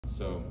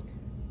So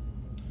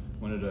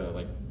wanted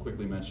to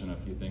quickly mention a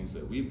few things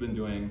that we've been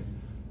doing.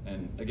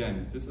 And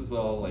again, this is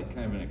all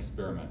kind of an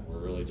experiment. We're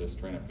really just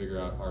trying to figure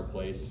out our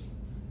place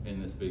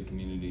in this big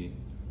community,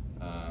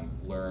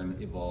 learn,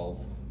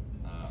 evolve,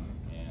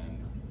 and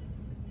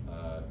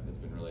it's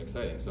been really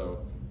exciting.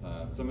 So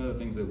some of the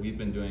things that we've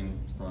been doing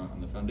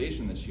on the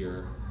foundation this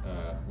year,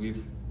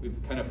 we've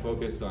kind of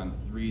focused on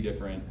 3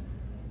 different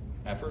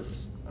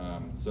efforts.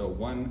 So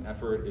one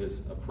effort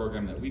is a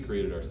program that we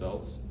created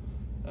ourselves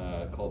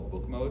called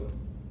Book Mode,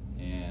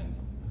 and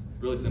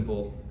really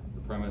simple.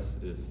 The premise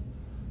is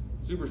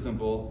super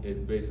simple.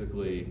 It's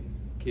basically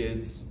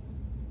kids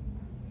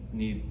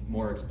need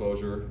more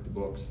exposure to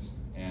books,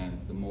 and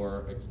the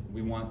more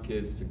we want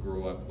kids to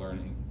grow up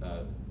learning.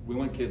 We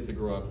want kids to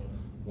grow up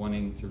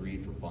wanting to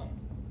read for fun.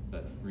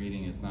 That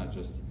reading is not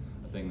just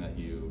a thing that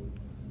you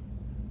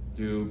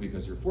do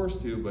because you're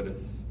forced to, but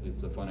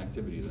it's a fun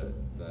activity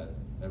that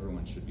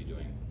everyone should be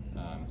doing.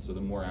 So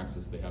the more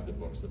access they have to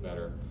books, the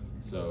better.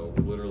 So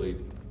literally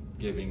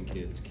giving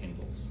kids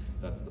Kindles.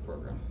 That's the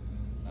program.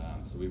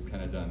 So we've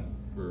kind of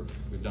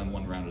we've done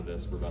one round of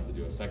this. We're about to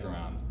do a second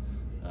round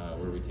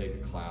where we take a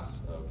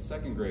class of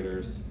 2nd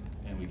graders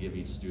and we give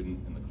each student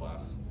in the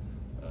class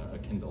a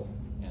Kindle,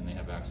 and they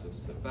have access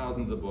to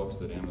thousands of books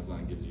that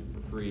Amazon gives you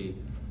for free,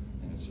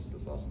 and it's just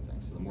this awesome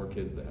thing. So the more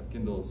kids that have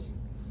Kindles,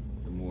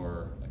 the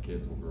more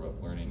kids will grow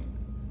up learning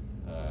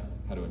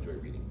how to enjoy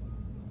reading.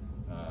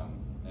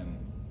 And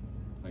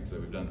like I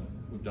said,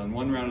 we've done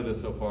one round of this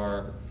so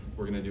far.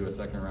 We're going to do a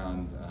second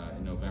round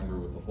in November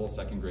with the whole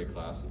 2nd grade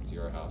class at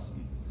Sierra House,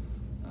 and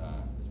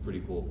it's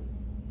pretty cool.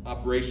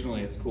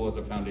 Operationally, it's cool as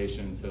a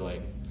foundation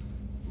to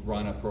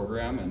run a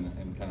program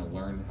and kind of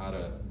learn how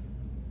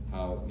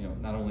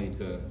not only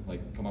to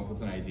come up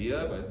with an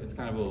idea, but it's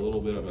kind of a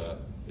little bit of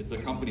it's a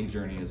company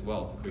journey as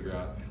well to figure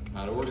out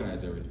how to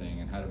organize everything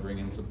and how to bring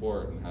in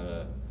support and how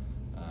to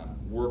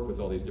work with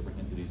all these different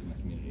entities in the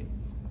community.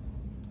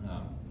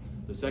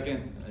 The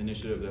second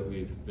initiative that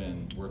we've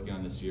been working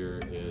on this year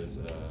is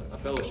a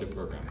fellowship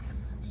program.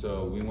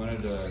 So we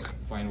wanted to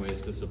find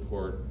ways to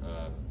support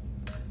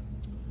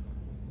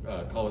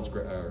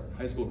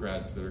high school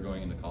grads that are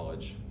going into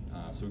college.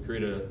 So we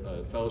created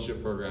a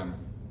fellowship program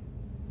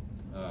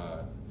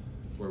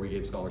where we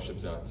gave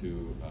scholarships out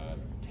to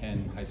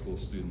 10 high school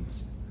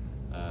students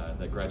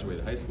that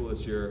graduated high school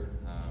this year,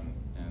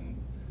 and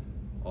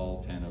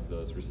all 10 of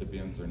those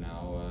recipients are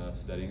now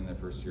studying their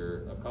first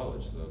year of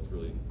college. So it's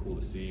really cool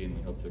to see, and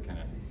we hope to kind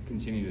of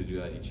continue to do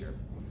that each year.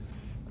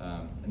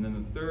 And then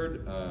the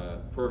third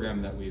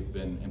program that we've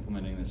been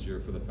implementing this year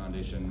for the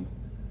foundation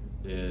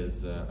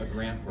is a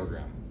grant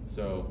program.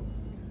 So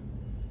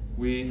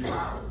we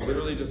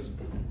literally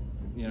just,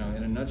 in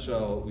a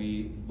nutshell,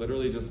 we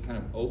literally just kind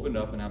of opened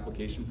up an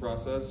application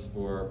process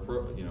for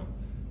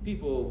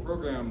people,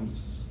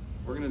 programs,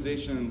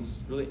 organizations,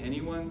 really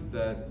anyone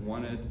that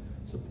wanted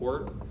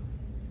support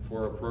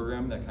for a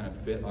program that kind of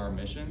fit our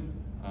mission.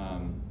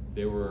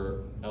 They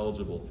were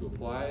eligible to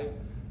apply.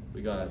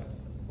 We got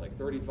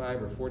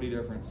 35 or 40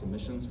 different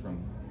submissions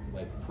from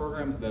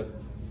programs that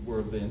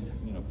were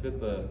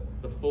fit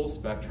the full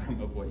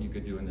spectrum of what you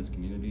could do in this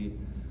community.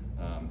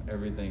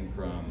 Everything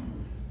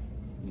from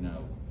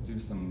do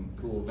some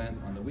cool event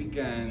on the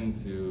weekend,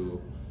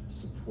 to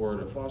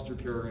support a foster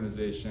care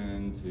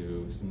organization,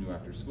 to some new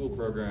after school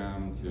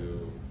program,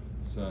 to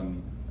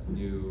some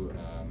new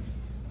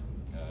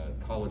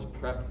college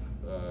prep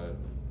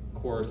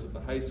course at the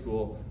high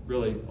school.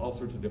 Really all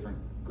sorts of different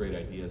great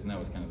ideas, and that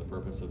was kind of the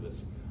purpose of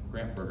this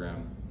grant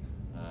program.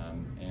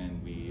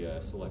 And we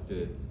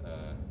selected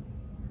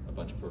a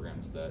bunch of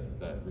programs that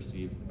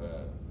received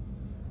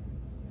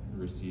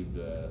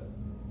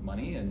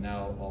money, and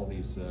now all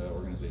these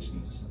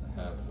organizations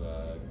have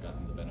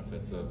gotten the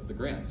benefits of the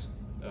grants.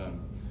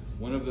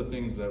 One of the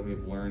things that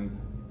we've learned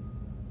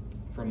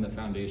from the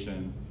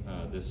foundation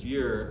this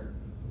year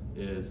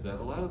is that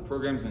a lot of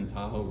programs in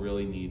Tahoe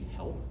really need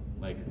help.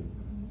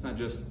 It's not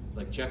just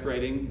check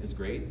writing is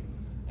great,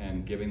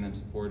 and giving them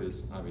support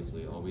is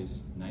obviously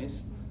always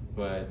nice,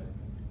 but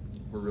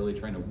we're really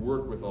trying to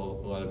work with a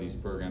lot of these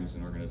programs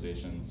and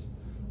organizations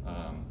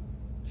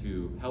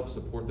to help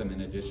support them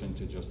in addition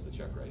to just the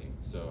check writing.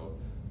 So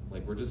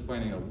we're just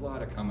finding a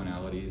lot of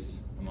commonalities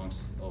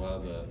amongst a lot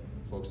of the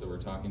folks that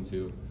we're talking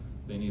to.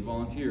 They need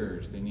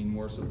volunteers, they need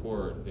more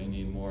support, they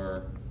need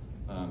more,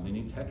 they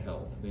need tech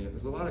help.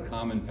 There's a lot of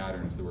common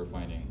patterns that we're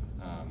finding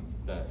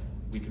that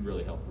we could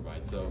really help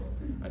provide. So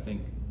I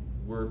think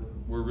we're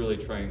really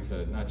trying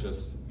to not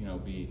just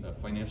be a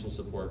financial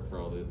support for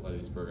a lot of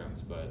these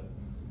programs, but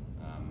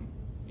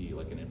be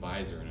an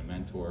advisor and a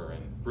mentor,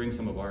 and bring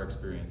some of our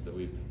experience that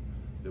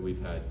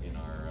we've had in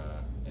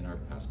our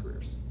past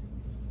careers.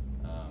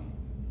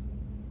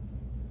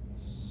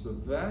 So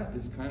that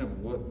is kind of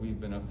what we've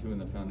been up to in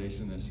the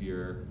foundation this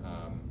year.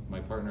 My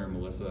partner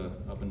Melissa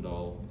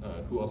Uppendahl,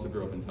 who also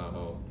grew up in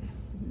Tahoe,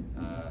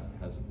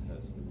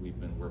 we've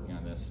been working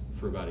on this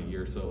for about a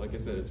year. So like I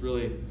said, it's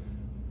really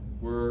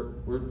we're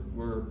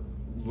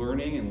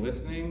learning and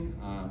listening,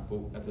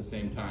 but at the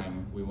same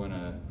time we want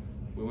to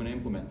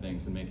implement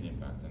things and make an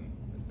impact, and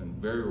it's been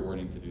very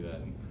rewarding to do that.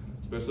 And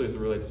especially as it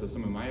relates to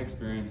some of my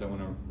experience, I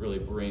want to really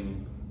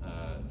bring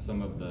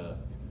some of the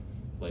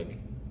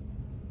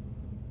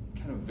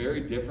kind of very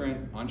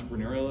different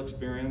entrepreneurial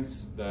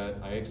experience that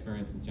I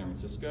experienced in San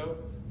Francisco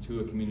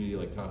to a community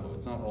like Tahoe.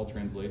 It's not all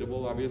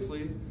translatable,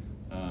 obviously.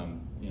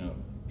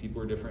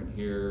 People are different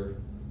here,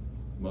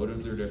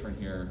 motives are different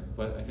here,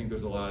 but I think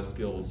there's a lot of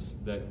skills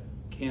that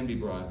can be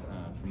brought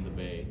from the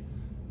Bay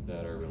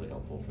that are really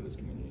helpful for this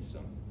community. So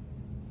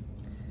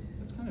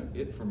that's kind of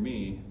it for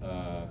me.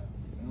 I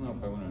don't know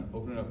if I want to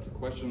open it up to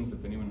questions,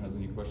 if anyone has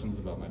any questions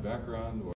about my background.